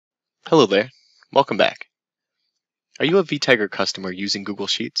Hello there. Welcome back. Are you a Vtiger customer using Google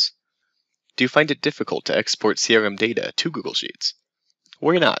Sheets? Do you find it difficult to export CRM data to Google Sheets?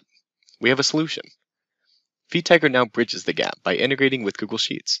 Worry not. We have a solution. Vtiger now bridges the gap by integrating with Google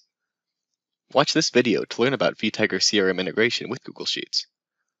Sheets. Watch this video to learn about Vtiger CRM integration with Google Sheets.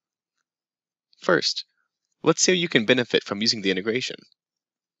 First, let's see how you can benefit from using the integration.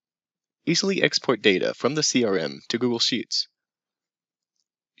 Easily export data from the CRM to Google Sheets.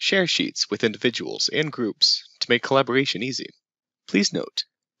 Share sheets with individuals and groups to make collaboration easy. Please note,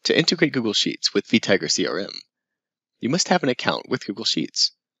 to integrate Google Sheets with Vtiger CRM, you must have an account with Google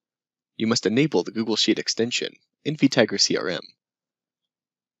Sheets. You must enable the Google Sheet extension in Vtiger CRM.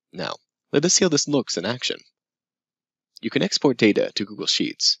 Now, let us see how this looks in action. You can export data to Google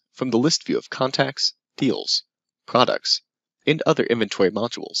Sheets from the list view of contacts, deals, products, and other inventory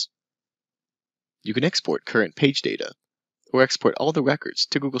modules. You can export current page data or export all the records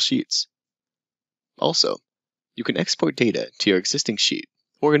to Google Sheets. Also, you can export data to your existing sheet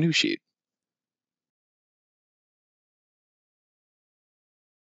or a new sheet.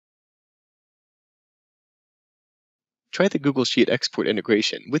 Try the Google Sheet export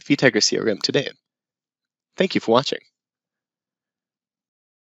integration with Vtiger CRM today. Thank you for watching.